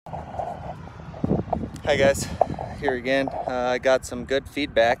Hi guys, here again. I got some good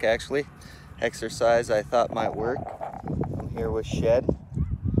feedback actually. Exercise I thought might work. I'm here with Shed.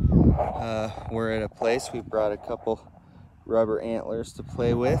 We're at a place, we brought a couple rubber antlers to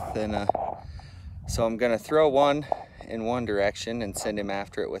play with, and so I'm gonna throw one in one direction and send him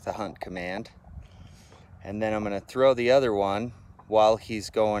after it with a hunt command. And then I'm gonna throw the other one while he's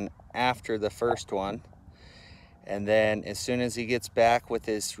going after the first one. And then as soon as he gets back with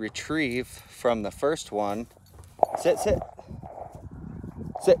his retrieve from the first one, sit,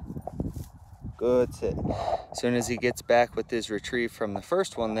 good, sit. As soon as he gets back with his retrieve from the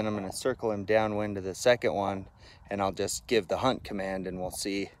first one, then I'm going to circle him downwind to the second one, and I'll just give the hunt command and we'll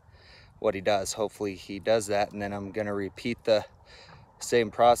see what he does. Hopefully he does that, and then I'm going to repeat the same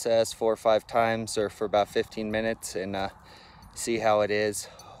process 4 or 5 times or for about 15 minutes and see how it is.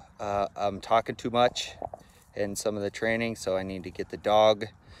 I'm talking too much in some of the training, so I need to get the dog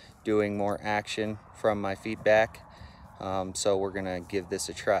doing more action from my feedback. So we're gonna give this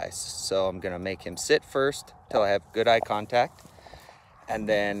a try. So I'm gonna make him sit first till I have good eye contact, and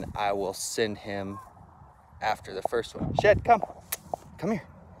then I will send him after the first one. Shed, come here.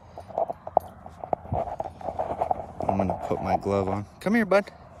 I'm gonna put my glove on. Come here,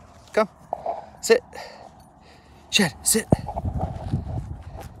 bud. Come, sit. Shed, sit.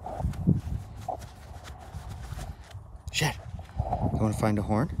 Shed, you wanna find a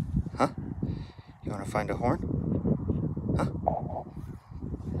horn? Huh? You wanna find a horn? Huh?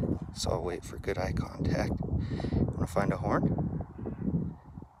 So I'll wait for good eye contact. Wanna find a horn?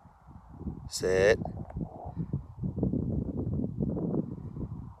 Sit.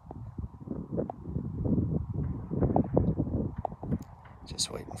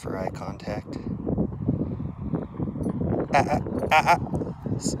 Just waiting for eye contact.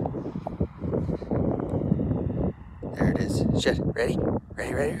 There it is. Shed, ready?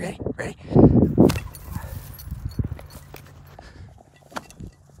 Ready.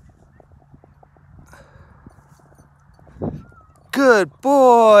 Good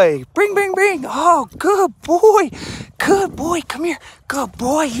boy. Bring. Oh, good boy. Good boy. Come here. Good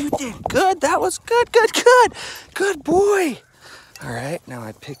boy. You did good. That was good. Good boy. All right, now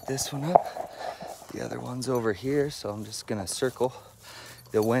I pick this one up. The other one's over here, so I'm just gonna circle.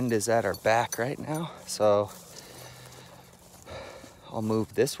 The wind is at our back right now, so I'll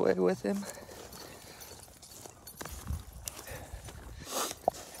move this way with him.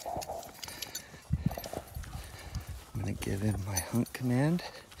 I'm gonna give him my hunt command.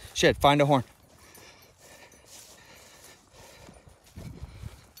 Shed, find a horn.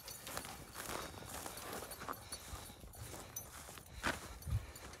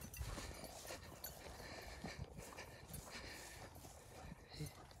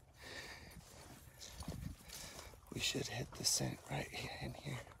 We should hit the scent right in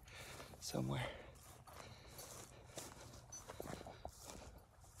here somewhere.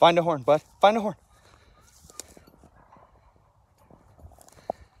 Find a horn, bud. Find a horn.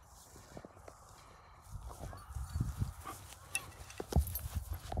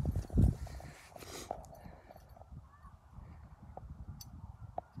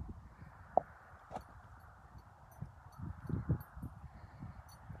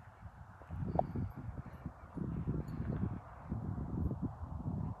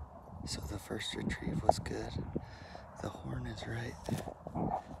 So the first retrieve was good. The horn is right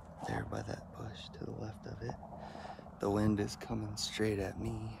there by that bush to the left of it. The wind is coming straight at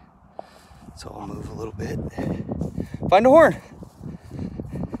me, so I'll move a little bit. Find a horn.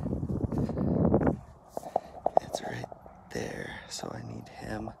 It's right there, so I need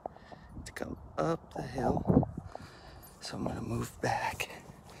him to come up the hill. So I'm gonna move back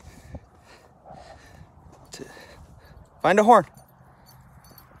to find a horn.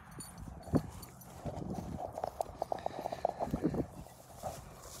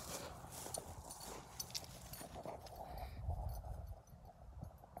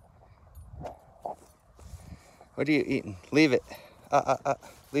 What are you eating? Leave it.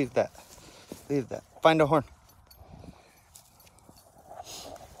 Leave that. Find a horn.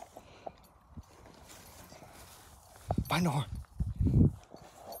 Find a horn.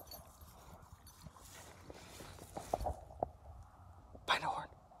 Find a horn.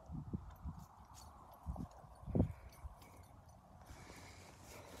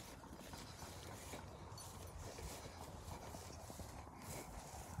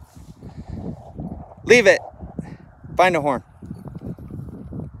 Leave it. Find a horn.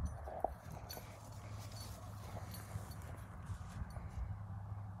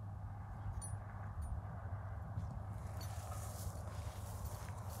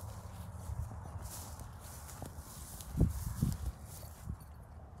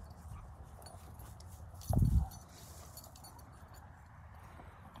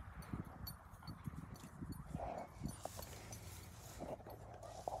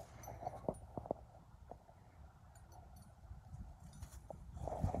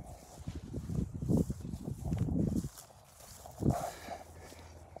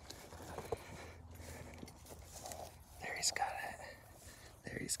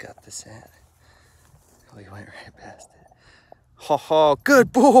 got the scent. Oh, he went right past it. Ho ho,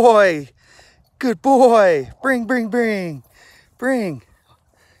 good boy. Good boy. Bring, bring, bring. Bring.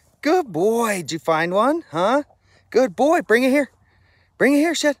 Good boy. Did you find one? Huh? Good boy. Bring it here. Bring it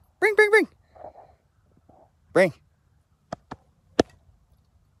here, Shed. Bring, bring, bring. Bring.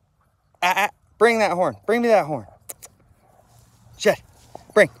 Bring that horn. Bring me that horn. Shed.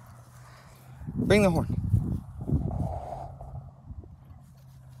 Bring. Bring the horn.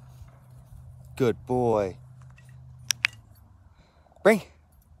 Good boy. Bring.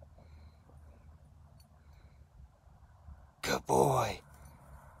 Good boy.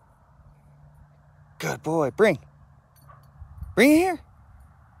 Good boy. Bring. Bring it here.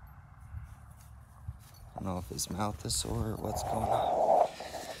 I don't know if his mouth is sore or what's going on.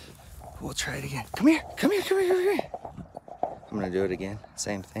 We'll try it again. Come here. Come here. Come here. Come here. I'm going to do it again.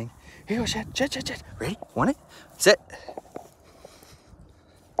 Same thing. Here you go, Shed. Shed, Shed, Shed. Ready? Want it? Sit.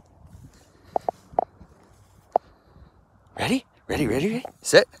 Ready? Ready, ready, ready?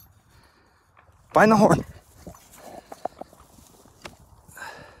 Sit. Find the horn.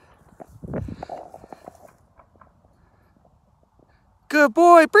 Good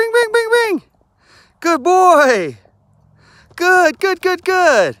boy. Bring, bring, bring, bring. Good boy. Good, good, good,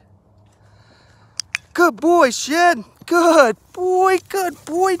 good. Good boy, Shed. Good boy, good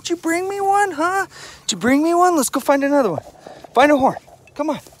boy. Did you bring me one, huh? Did you bring me one? Let's go find another one. Find a horn.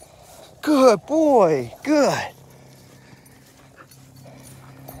 Come on. Good boy. Good.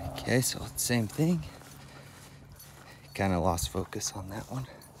 Okay, so it's the same thing. Kind of lost focus on that one.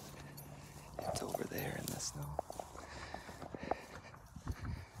 It's over there in the snow.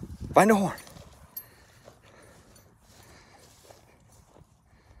 Find a horn.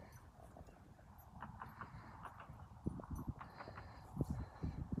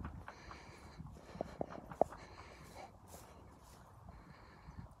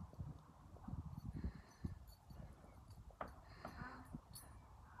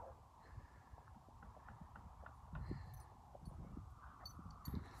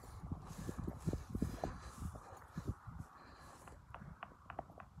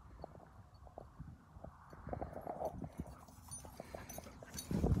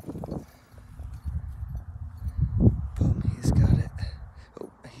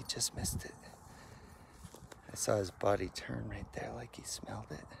 Just missed it. I saw his body turn right there like he smelled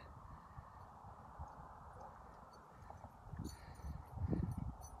it.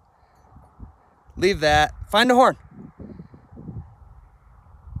 Leave that. Find a horn.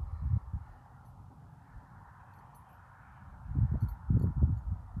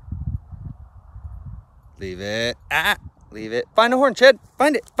 Leave it. Leave it. Find a horn, Shed.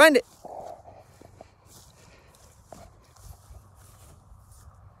 Find it. Find it.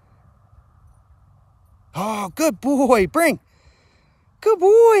 Oh, good boy. Bring. Good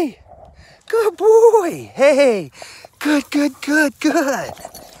boy. Good boy. Hey. Good, good, good, good.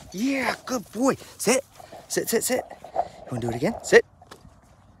 Yeah, good boy. Sit. Sit, sit, sit. You want to do it again? Sit.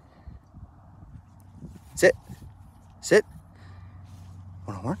 Sit. Sit.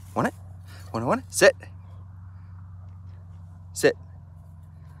 Want a horn? Want it? Want it? Sit. Sit.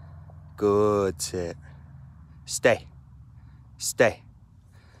 Good. Sit. Stay. Stay.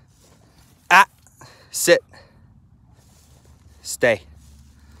 Sit. Stay.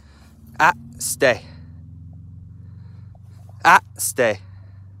 Stay. Stay.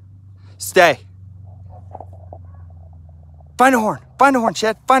 Stay. Find a horn. Find a horn,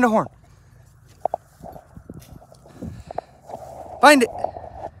 Shed. Find a horn. Find it.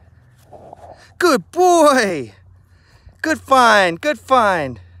 Good boy. Good find. Good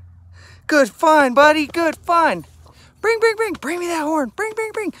find. Good find, buddy. Good find. Bring, bring, bring. Bring me that horn. Bring,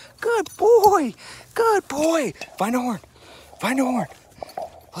 bring, bring. Good boy. Good boy. Find a horn. Find a horn.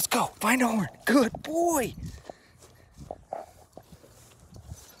 Let's go. Find a horn. Good boy.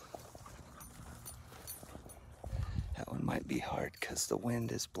 That one might be hard because the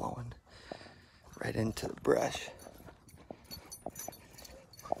wind is blowing right into the brush.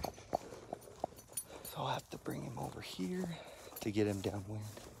 So I'll have to bring him over here to get him downwind.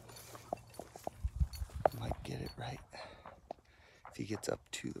 Might get it right. If he gets up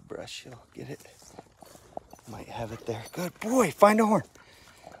to the brush, he'll get it. Might have it there. Good boy. Find a horn.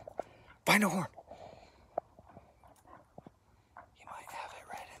 Find a horn. You might have it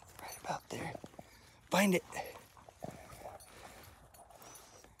right about there. Find it.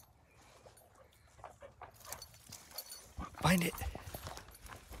 Find it.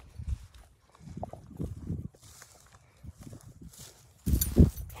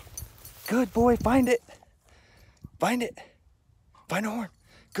 Good boy. Find it. Find it. Find a horn.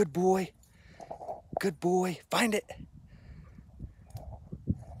 Good boy. Good boy. Find it.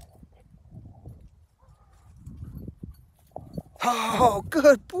 Oh,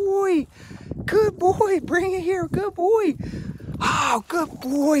 good boy. Good boy. Bring it here. Good boy. Oh, good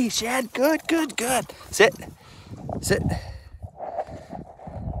boy, Shad. Good, good, good. Sit. Sit.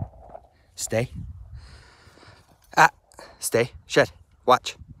 Stay. Ah, stay. Shad,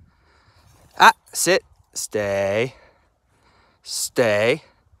 watch. Ah, sit. Stay. Stay.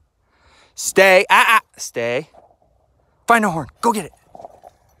 Stay. Ah, stay. Find a horn. Go get it.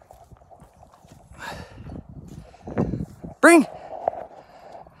 Bring.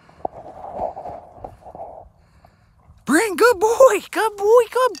 Bring. Good boy. Good boy.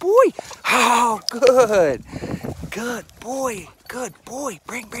 Good boy. Oh, good. Good boy. Good boy.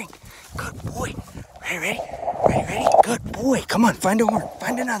 Bring. Good boy. Ready? Ready? Good boy. Come on. Find a horn.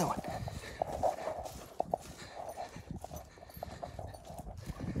 Find another one.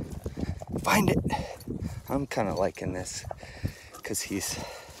 Find it. I'm kind of liking this because he's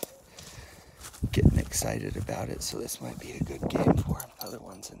getting excited about it, so this might be a good game for him. Other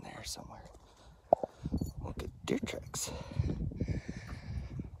one's in there somewhere. Look at deer tracks.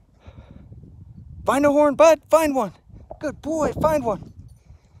 Find a horn, bud. Find one. Good boy. Find one.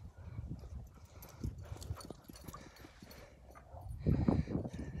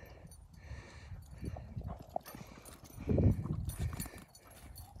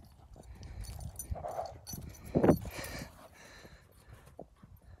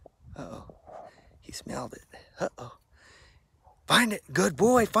 Uh-oh. He smelled it. Uh-oh. Find it. Good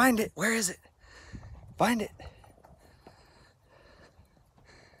boy. Find it. Where is it? Find it.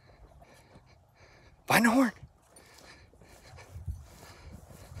 Find a horn.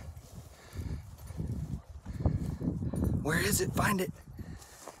 Where is it? Find it.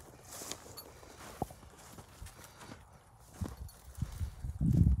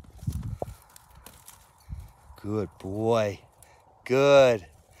 Good boy. Good.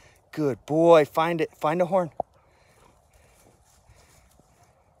 Good boy. Find it. Find a horn.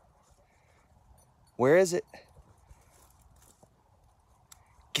 Where is it?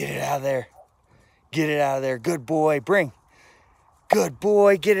 Get it out of there. Get it out of there. Good boy. Bring. Good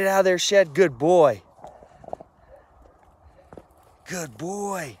boy. Get it out of there, Shed. Good boy. Good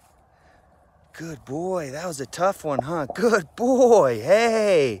boy. Good boy. That was a tough one, huh? Good boy.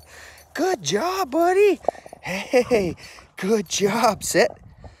 Hey. Good job, buddy. Hey. Good job. Sit.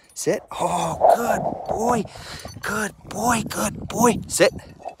 Sit. Oh, good boy. Good boy. Good boy. Sit.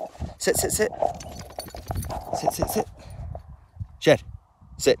 Sit, sit, sit. Sit, sit, sit. Shed.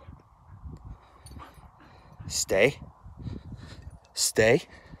 Sit. Stay. Stay.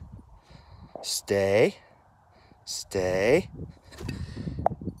 Stay. Stay.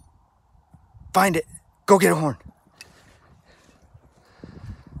 Find it. Go get a horn.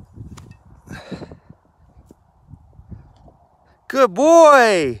 Good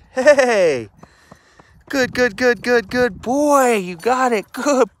boy. Hey. Good, good, good, good, good boy. You got it.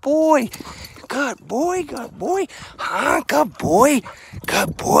 Good boy. Good boy. Good boy. Huh? Good boy.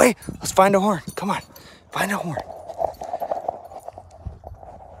 Good boy. Let's find a horn. Come on. Find a horn.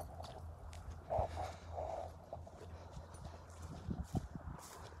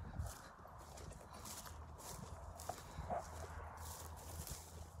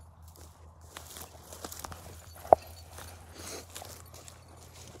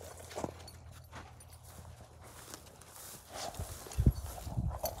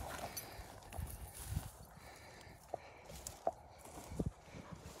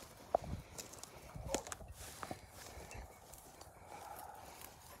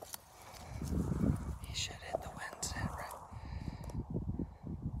 Should hit the wind set, right?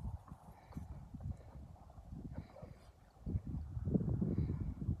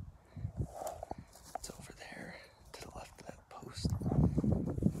 It's over there to the left of that post.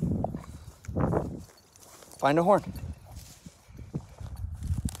 Find a horn.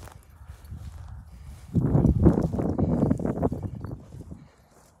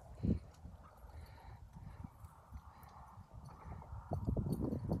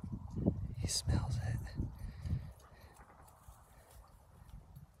 He smells it.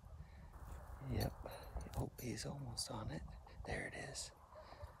 Yep. Oh, he's almost on it. There it is.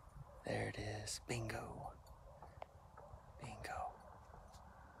 There it is. Bingo. Bingo.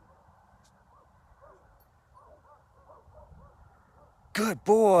 Good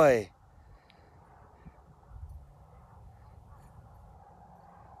boy.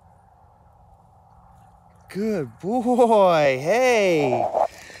 Good boy. Hey.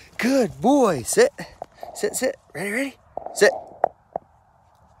 Good boy. Sit. Sit, sit. Ready, ready? Sit.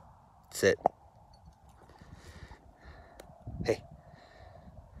 Sit. Hey.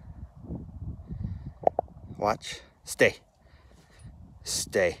 Watch. Stay.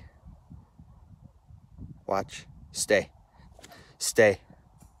 Stay. Watch. Stay. Stay.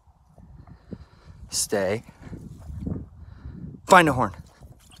 Stay. Find a horn.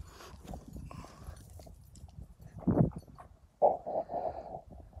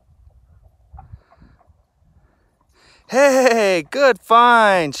 Hey, good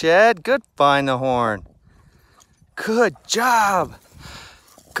find, Shed. Good find the horn. Good job.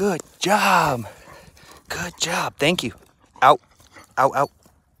 Good job. Good job. Thank you. Out. Out, out.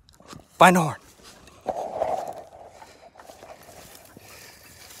 Find the horn.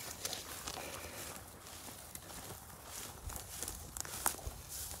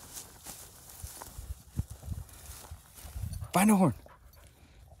 Find a horn.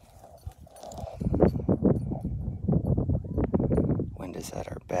 Wind is at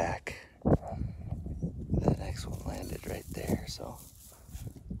our back. The next one landed right there, so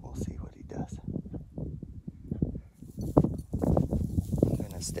we'll see what he does. I'm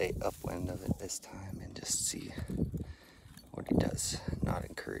gonna stay upwind of it this time and just see what he does. Not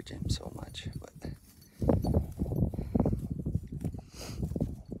encourage him so much, but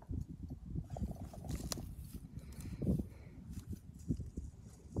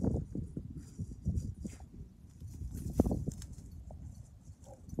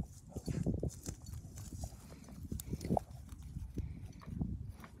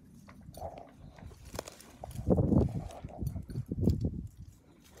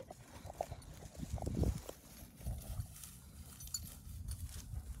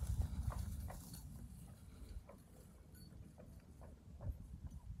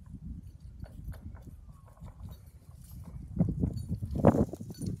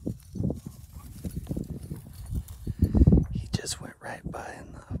just went right by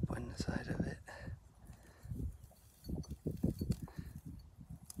on the upwind side of it.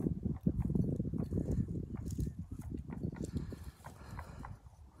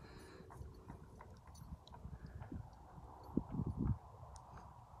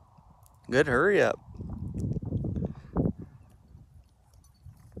 Good hurry up.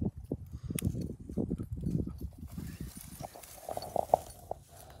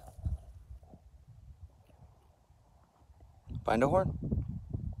 Find a horn.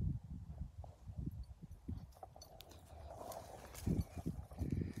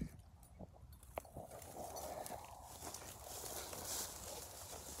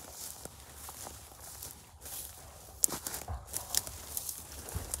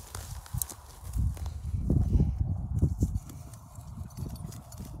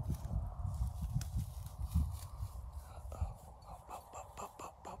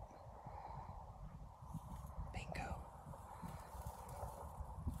 Bingo.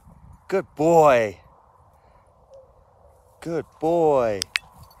 Good boy. Good boy.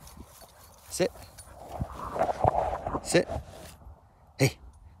 Sit. Sit. Hey,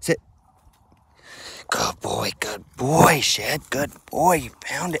 sit. Good boy, Shed. Good boy. You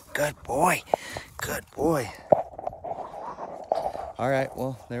found it. Good boy. Good boy. All right,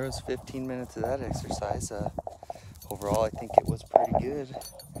 well, there was 15 minutes of that exercise. Overall, I think it was pretty good.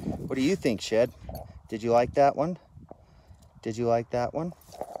 What do you think, Shed? Did you like that one? Did you like that one?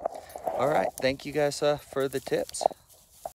 All right, thank you guys for the tips.